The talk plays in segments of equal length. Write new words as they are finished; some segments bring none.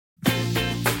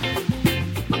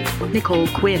Nicole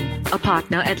Quinn, a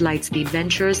partner at Lightspeed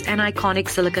Ventures, an iconic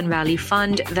Silicon Valley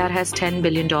fund that has $10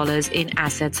 billion in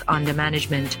assets under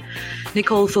management.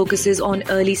 Nicole focuses on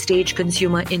early-stage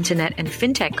consumer internet and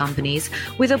fintech companies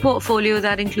with a portfolio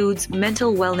that includes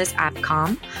mental wellness app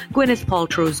Calm, Gwyneth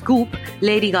Paltrow's Goop,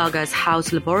 Lady Gaga's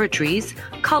House Laboratories,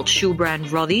 cult shoe brand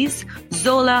Rothy's,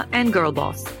 Zola, and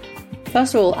Girlboss.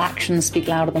 First of all, actions speak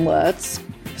louder than words.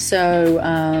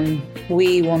 So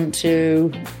we want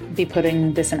to be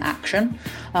putting this in action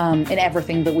in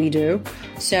everything that we do.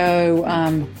 So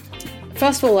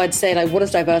first of all, I'd say, what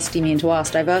does diversity mean to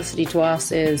us? Diversity to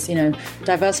us is,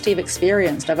 diversity of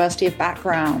experience, diversity of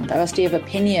background, diversity of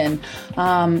opinion.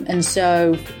 And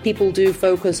so people do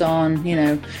focus on,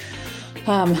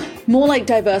 more like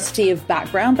diversity of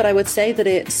background, but I would say that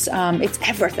it's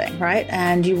everything, right?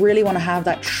 And you really want to have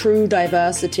that true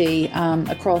diversity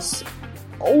across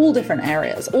all different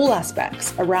areas, all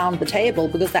aspects around the table,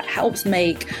 because that helps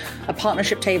make a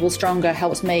partnership table stronger,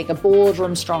 helps make a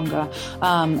boardroom stronger.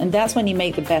 And that's when you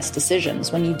make the best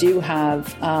decisions, when you do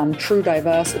have true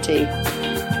diversity.